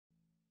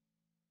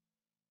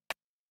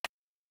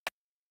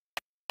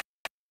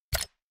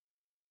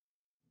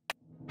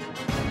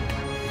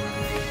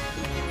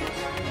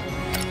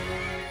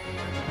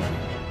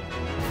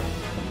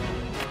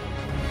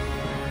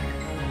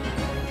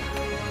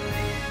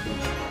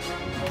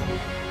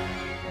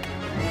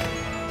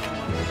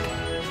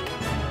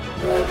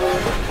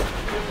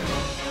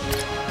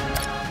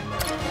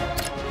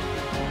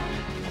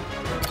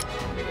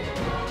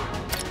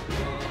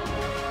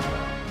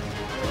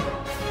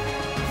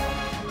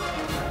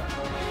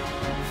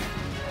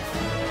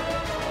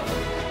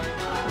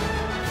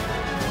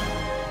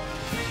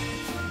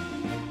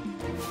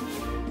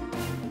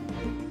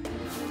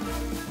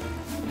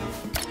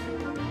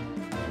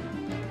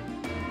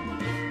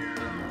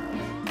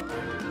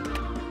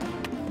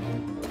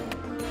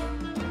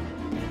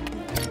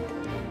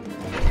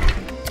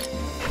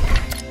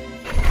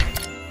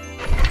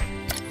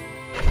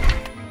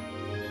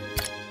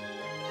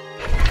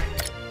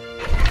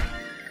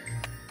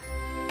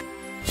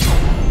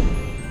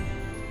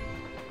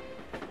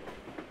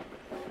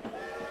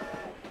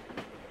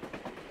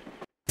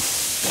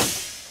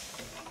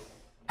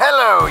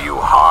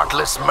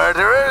heartless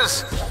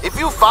murderers! If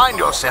you find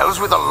yourselves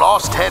with a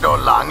lost head or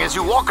lung as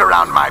you walk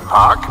around my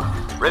park,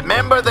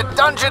 remember that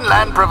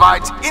DungeonLand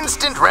provides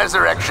instant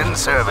resurrection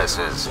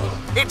services.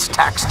 It's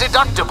tax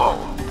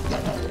deductible.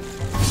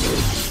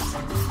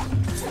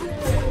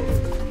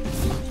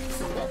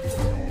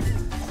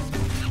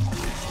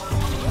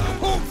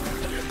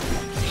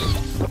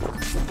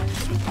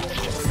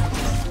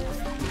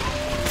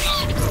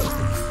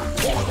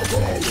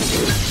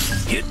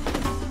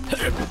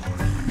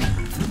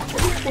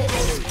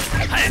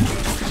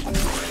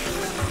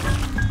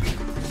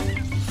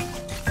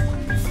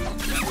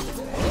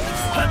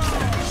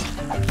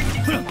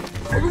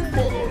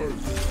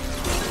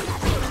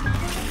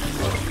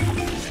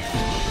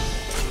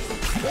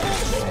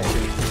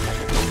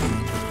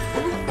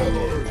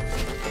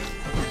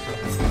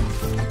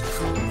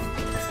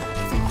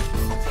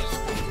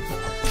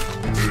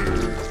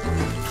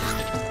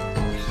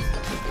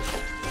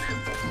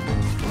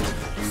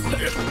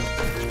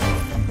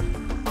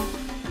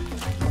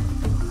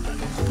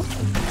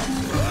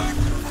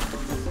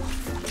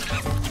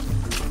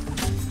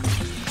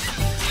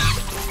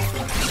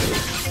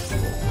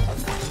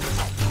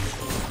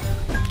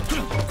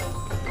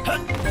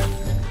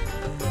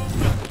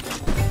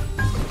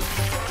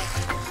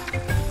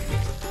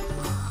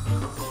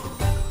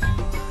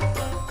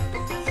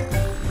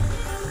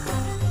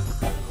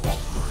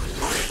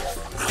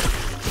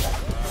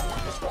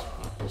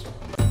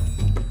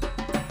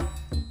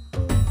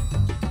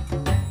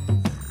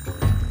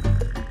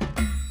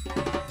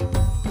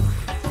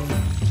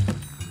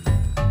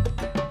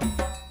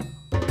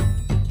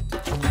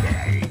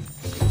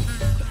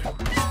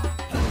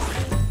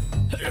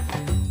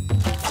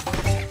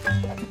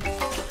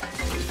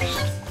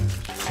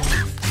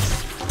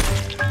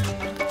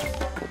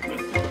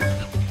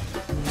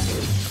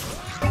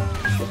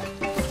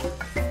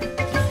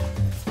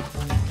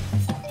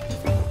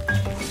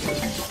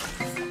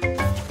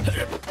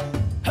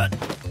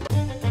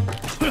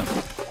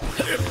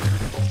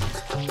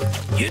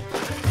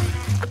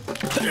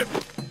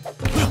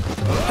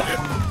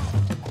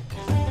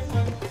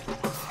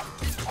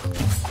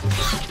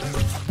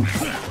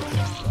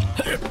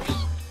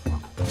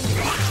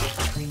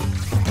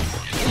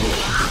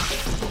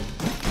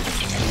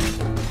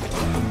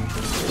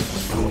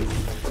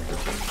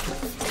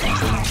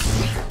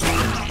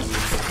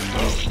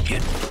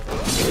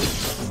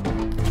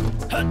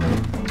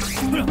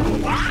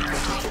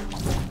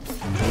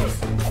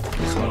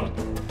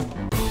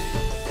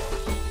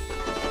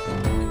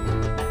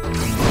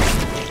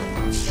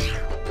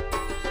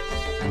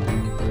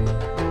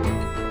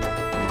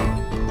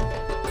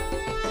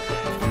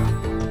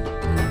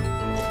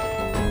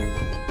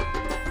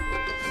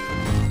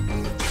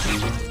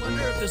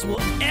 This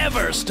will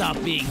ever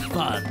stop being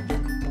fun.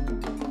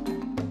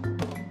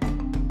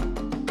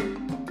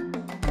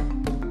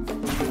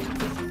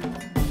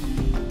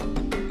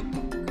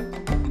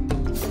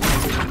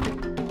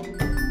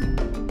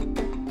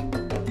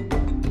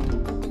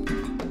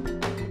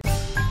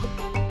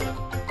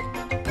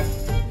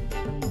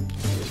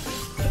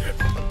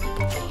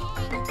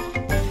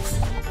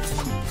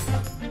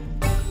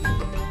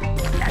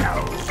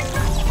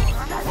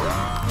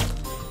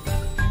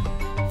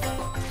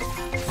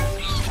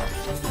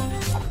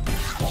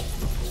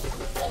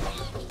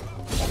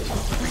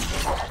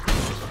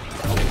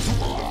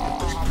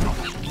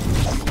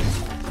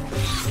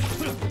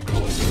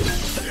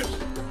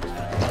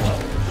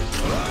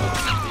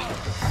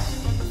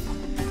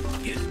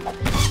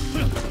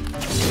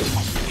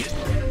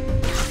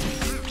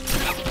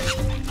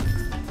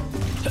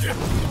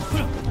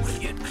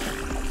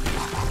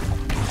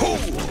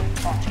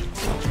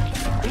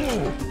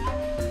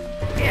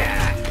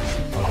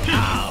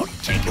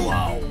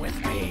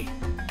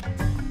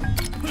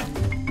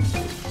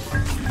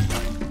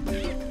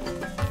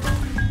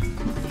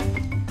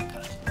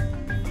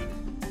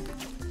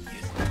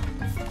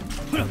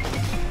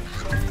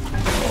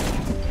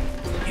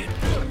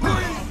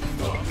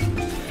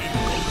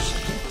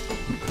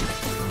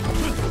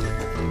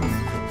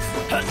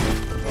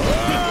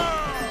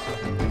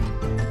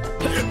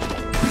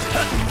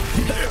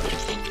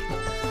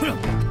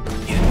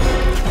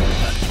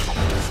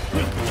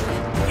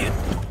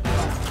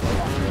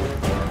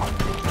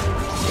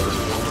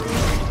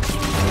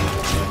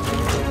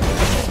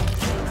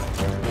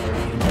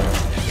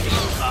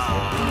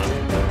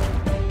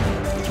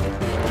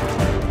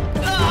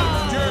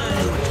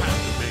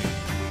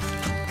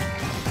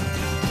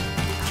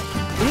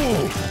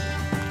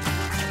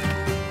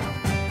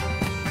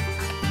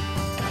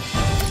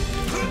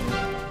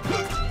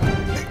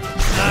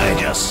 I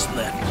just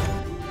slipped.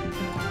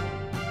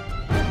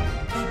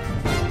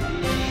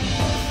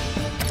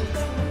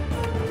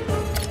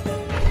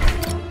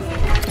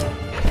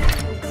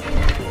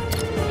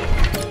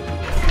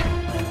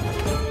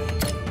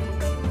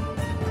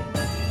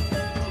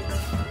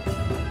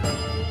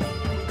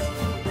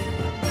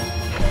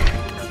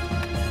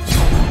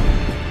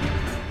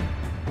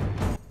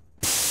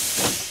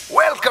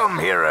 Welcome,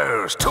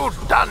 heroes, to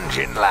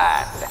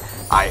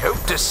DungeonLand. I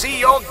hope to see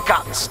your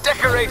guts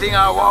decorating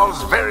our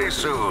walls very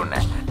soon.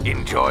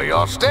 Enjoy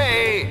your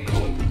stay.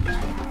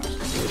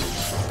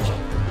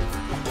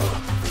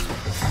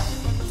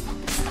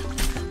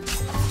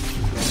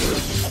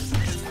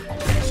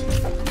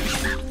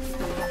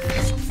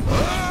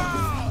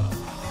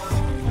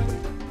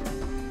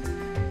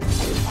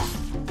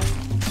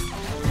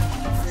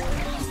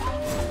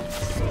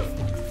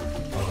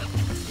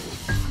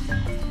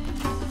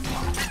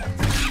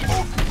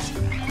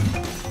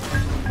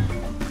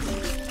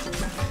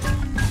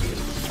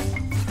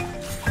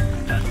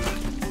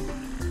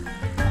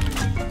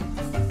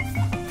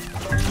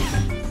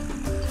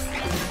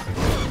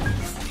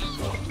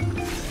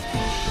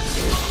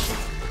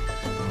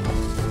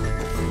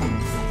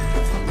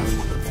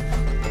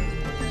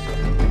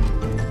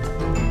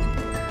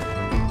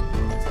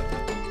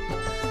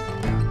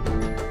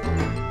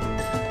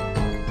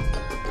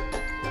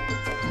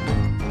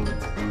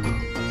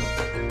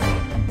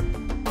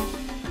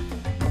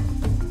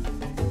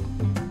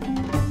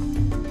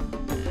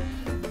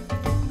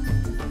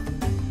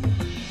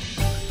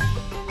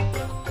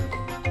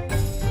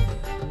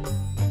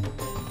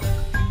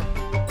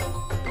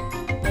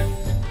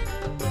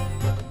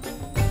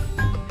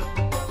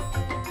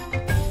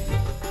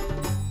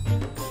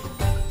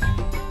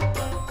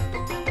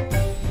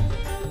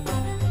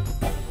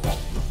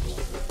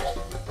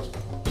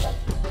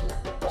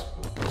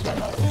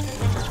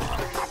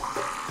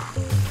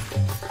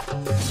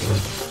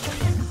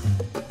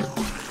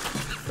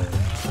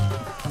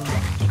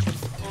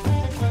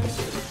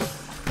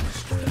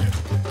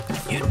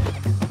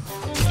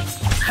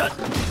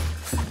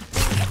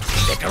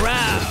 Stick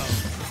around.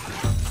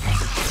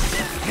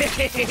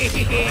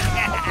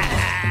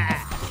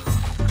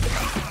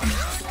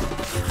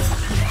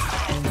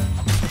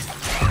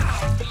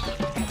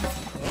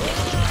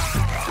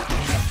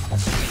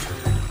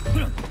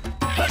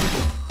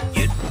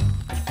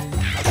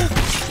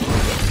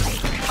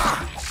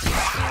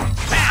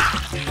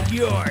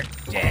 You're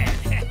dead.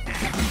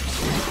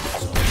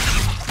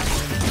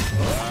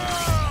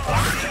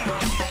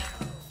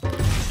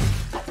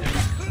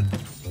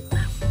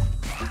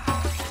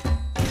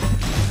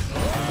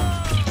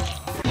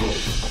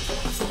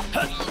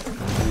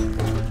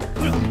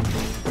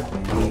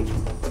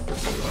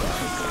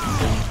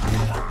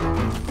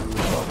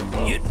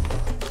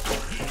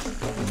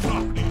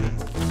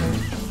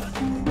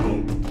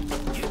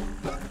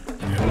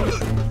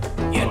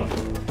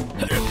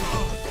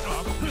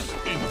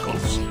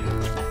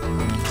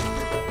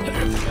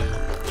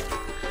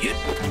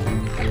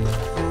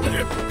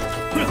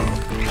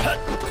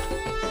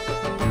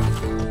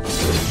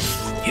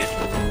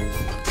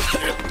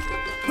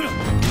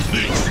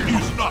 This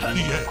is not the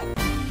end.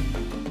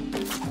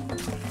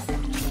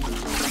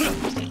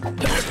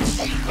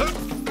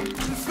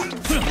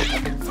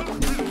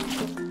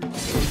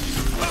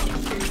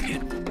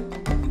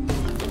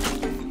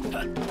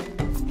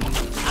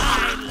 I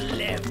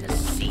live to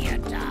see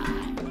it die.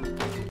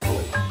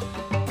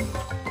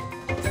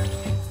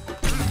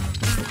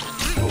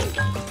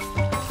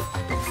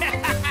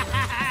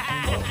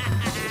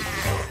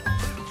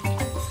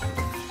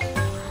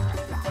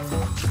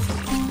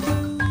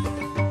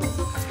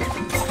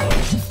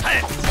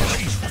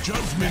 Face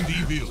judgment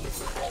evil.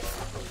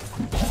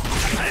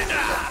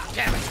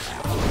 Damn it.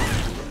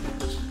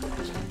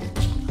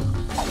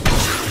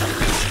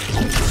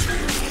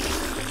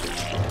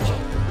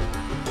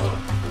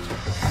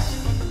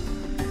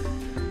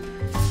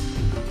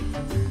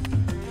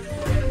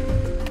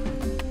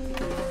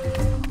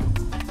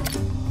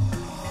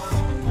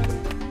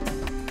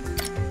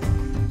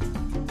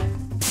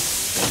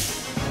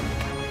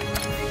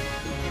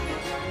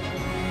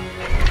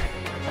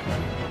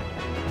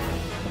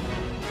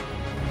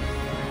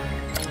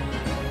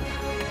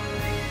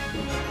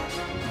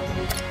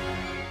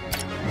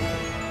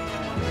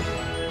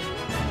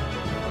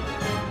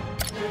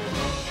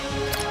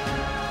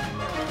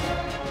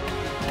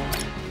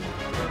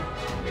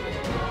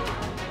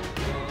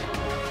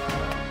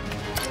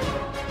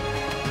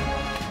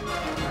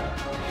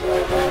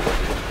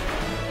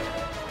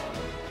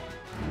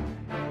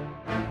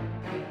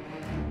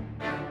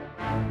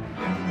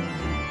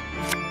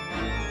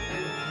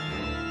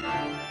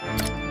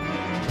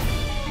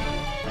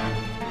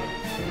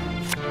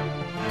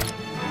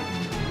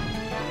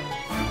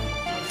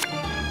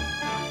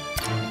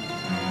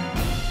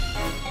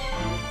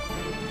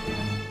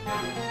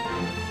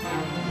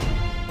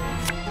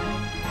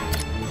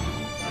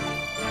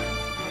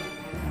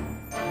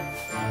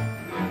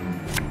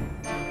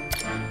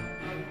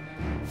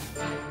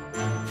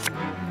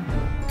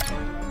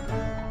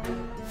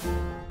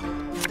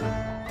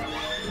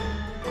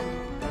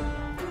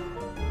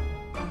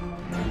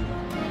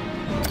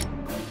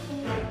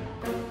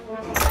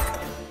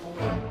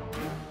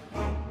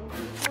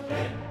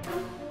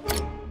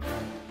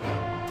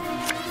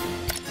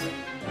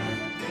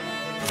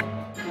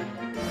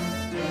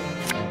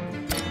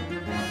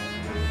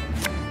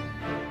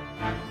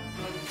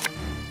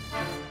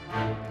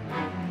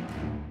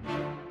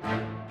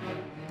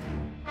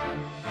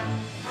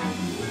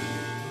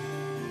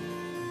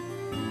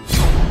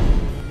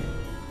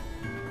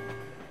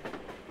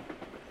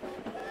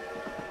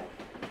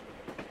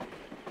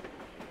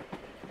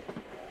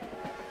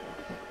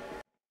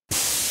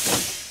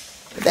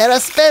 There are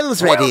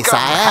spells ready, Welcome,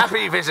 sire.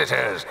 happy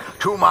visitors,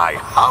 to my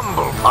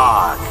humble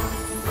park.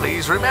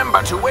 Please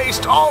remember to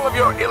waste all of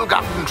your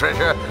ill-gotten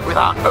treasure with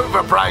our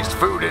overpriced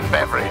food and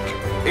beverage.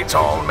 It's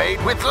all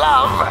made with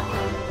love.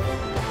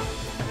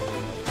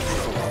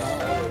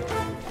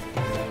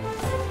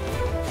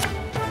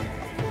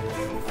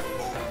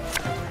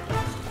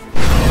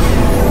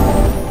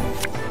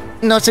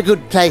 Not a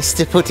good place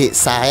to put it,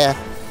 sire.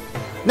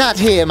 Not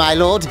here, my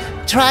lord.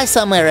 Try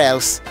somewhere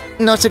else.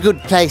 Not a good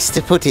place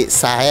to put it,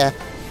 sire.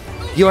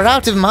 You are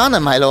out of mana,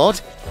 my lord.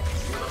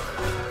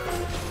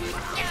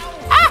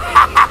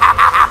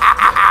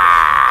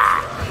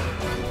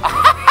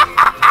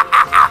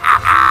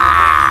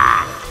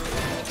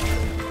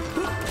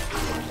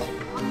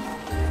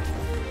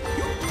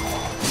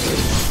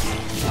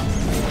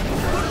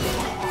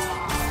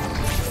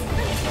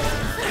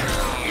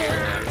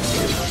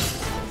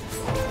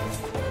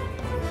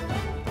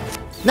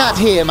 Not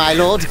here, my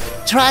lord.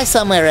 Try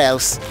somewhere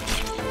else.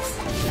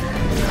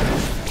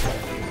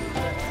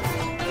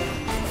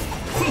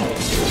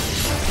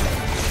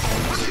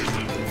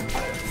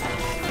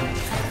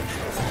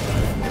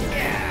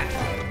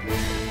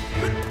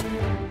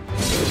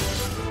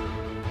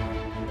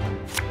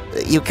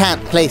 You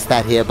can't place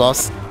that here,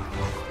 boss.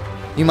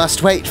 You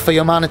must wait for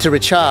your mana to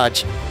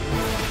recharge.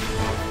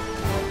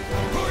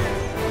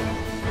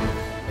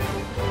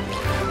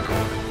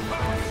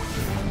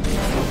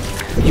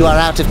 You are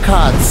out of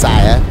cards,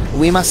 sire.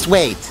 We must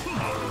wait.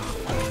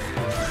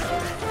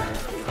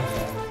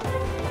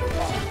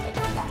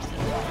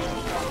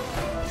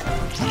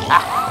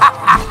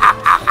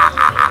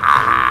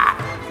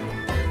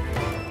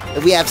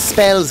 We have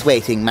spells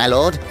waiting, my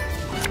lord.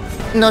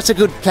 Not a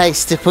good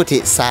place to put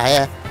it,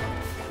 sire.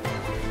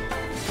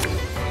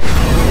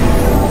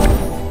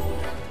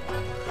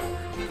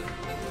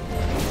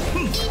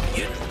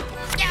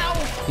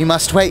 You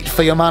must wait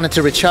for your mana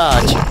to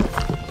recharge.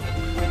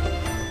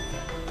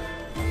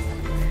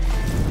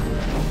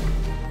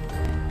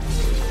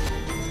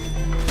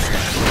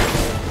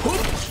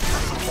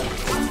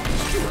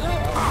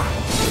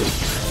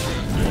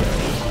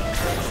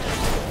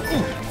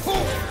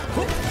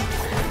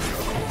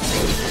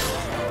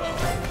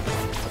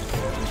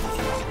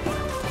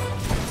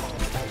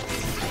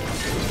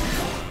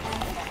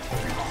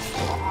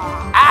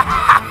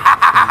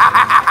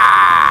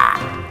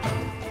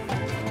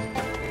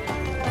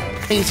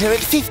 Meter at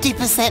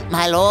 50%,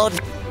 my lord.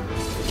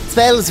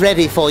 Spells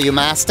ready for you,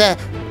 master.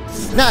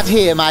 Not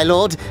here, my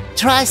lord.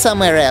 Try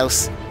somewhere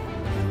else.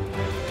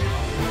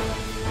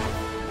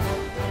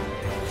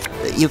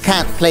 You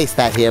can't place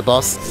that here,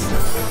 boss.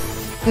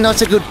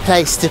 Not a good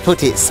place to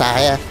put it,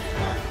 sire.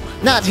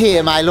 Not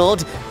here, my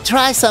lord.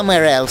 Try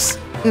somewhere else.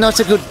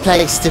 Not a good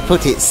place to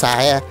put it,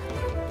 sire.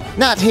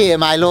 Not here,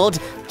 my lord.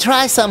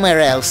 Try somewhere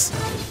else.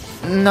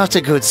 Not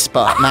a good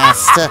spot,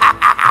 master.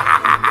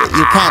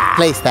 You can't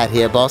place that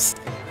here, boss.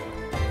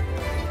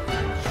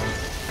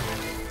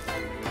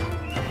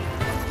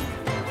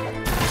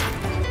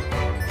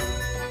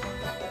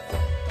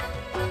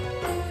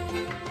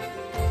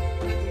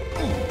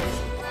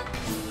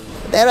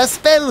 There are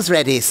spells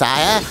ready,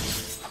 sire.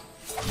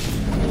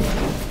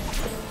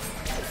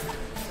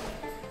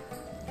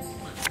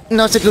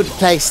 Not a good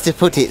place to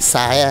put it,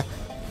 sire.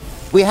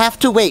 We have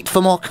to wait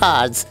for more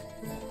cards.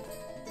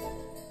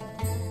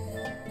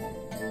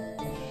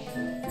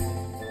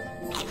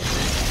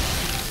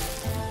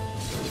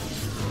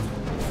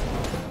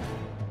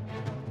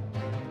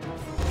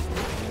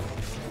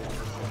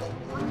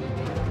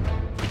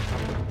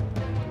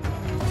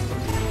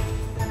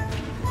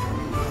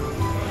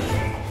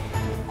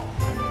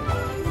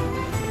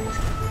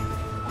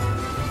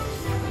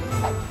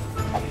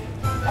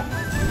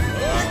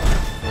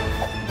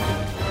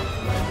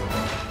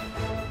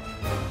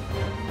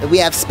 We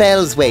have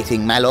spells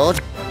waiting, my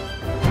lord.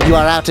 You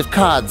are out of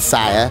cards,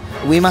 sire.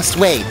 We must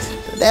wait.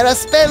 There are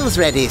spells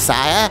ready,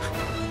 sire.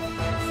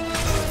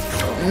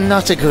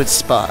 Not a good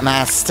spot,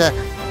 master.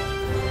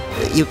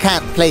 You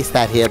can't place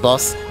that here,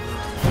 boss.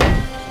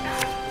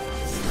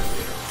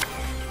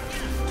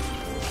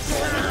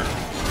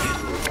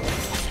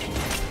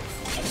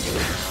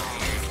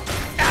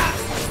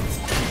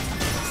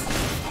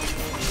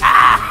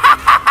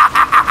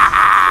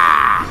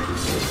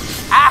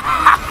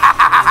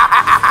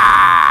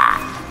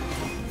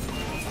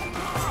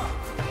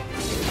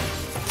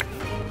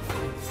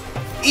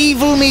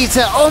 Evil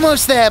meter,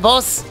 almost there,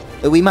 boss.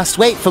 We must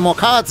wait for more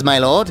cards, my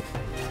lord.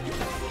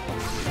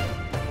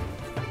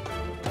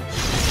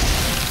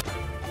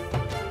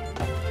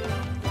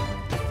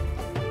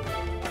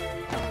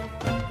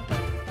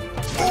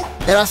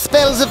 There are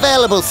spells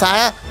available,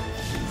 sire.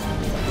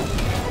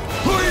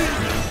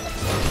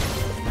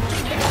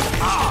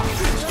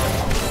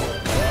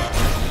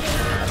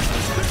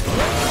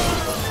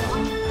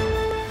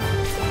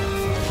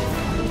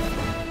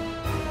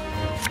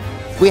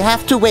 We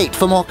have to wait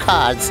for more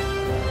cards.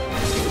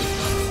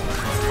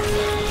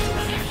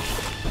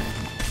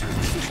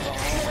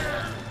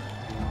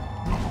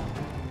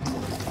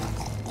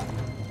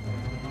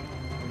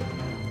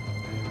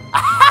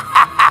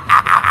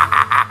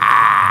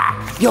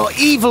 Your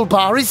evil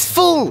bar is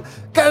full!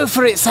 Go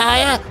for it,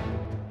 sire!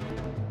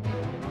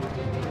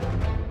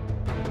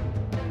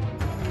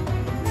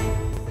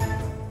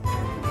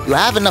 You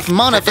have enough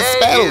mana for Today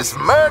spells. is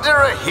Murder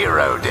a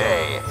Hero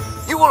Day.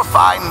 You will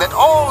find that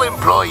all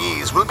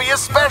employees will be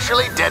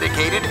especially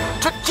dedicated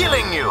to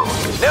killing you.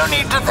 No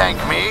need to thank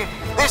me.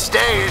 This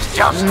day is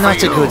just Not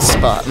for a you. good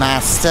spot,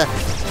 master.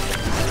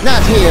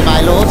 Not here,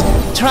 my lord.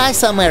 Try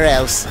somewhere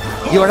else.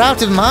 You are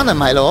out of mana,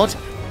 my lord.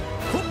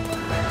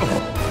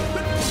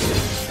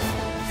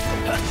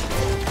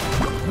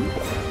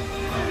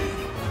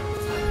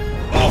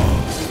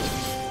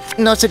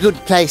 Not a good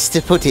place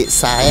to put it,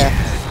 sire.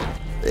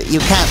 You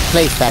can't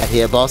place that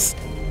here, boss.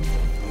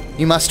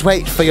 You must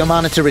wait for your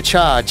mana to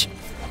recharge.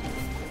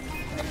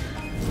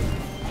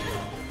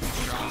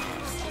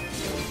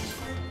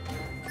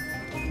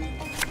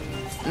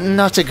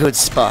 Not a good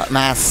spot,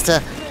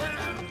 master.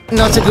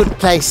 Not a good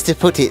place to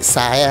put it,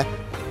 sire.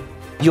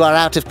 You are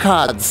out of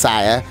cards,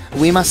 sire.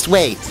 We must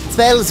wait.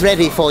 Spells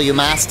ready for you,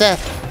 master.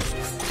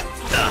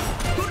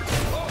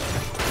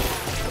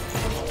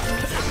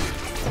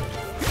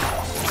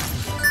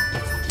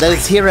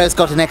 Those heroes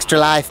got an extra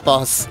life,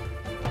 boss.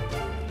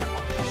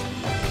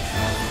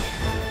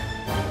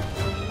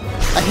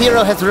 A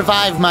hero has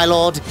revived, my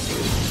lord.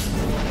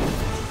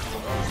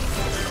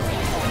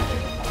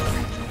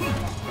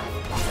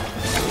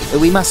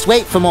 We must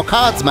wait for more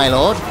cards, my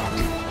lord.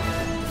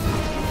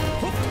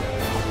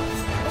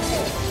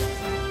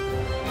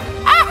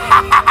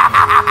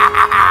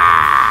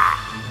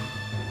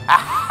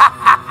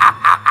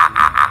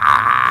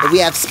 We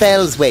have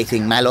spells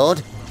waiting, my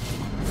lord.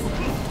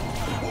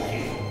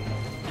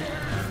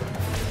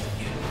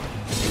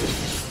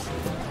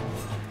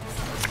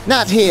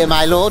 Not here,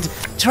 my lord.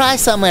 Try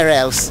somewhere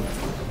else.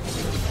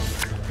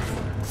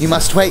 You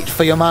must wait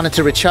for your mana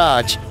to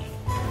recharge.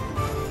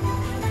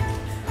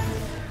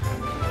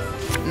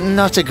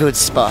 Not a good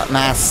spot,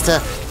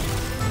 master.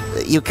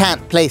 You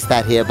can't place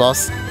that here,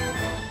 boss.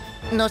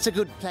 Not a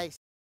good place.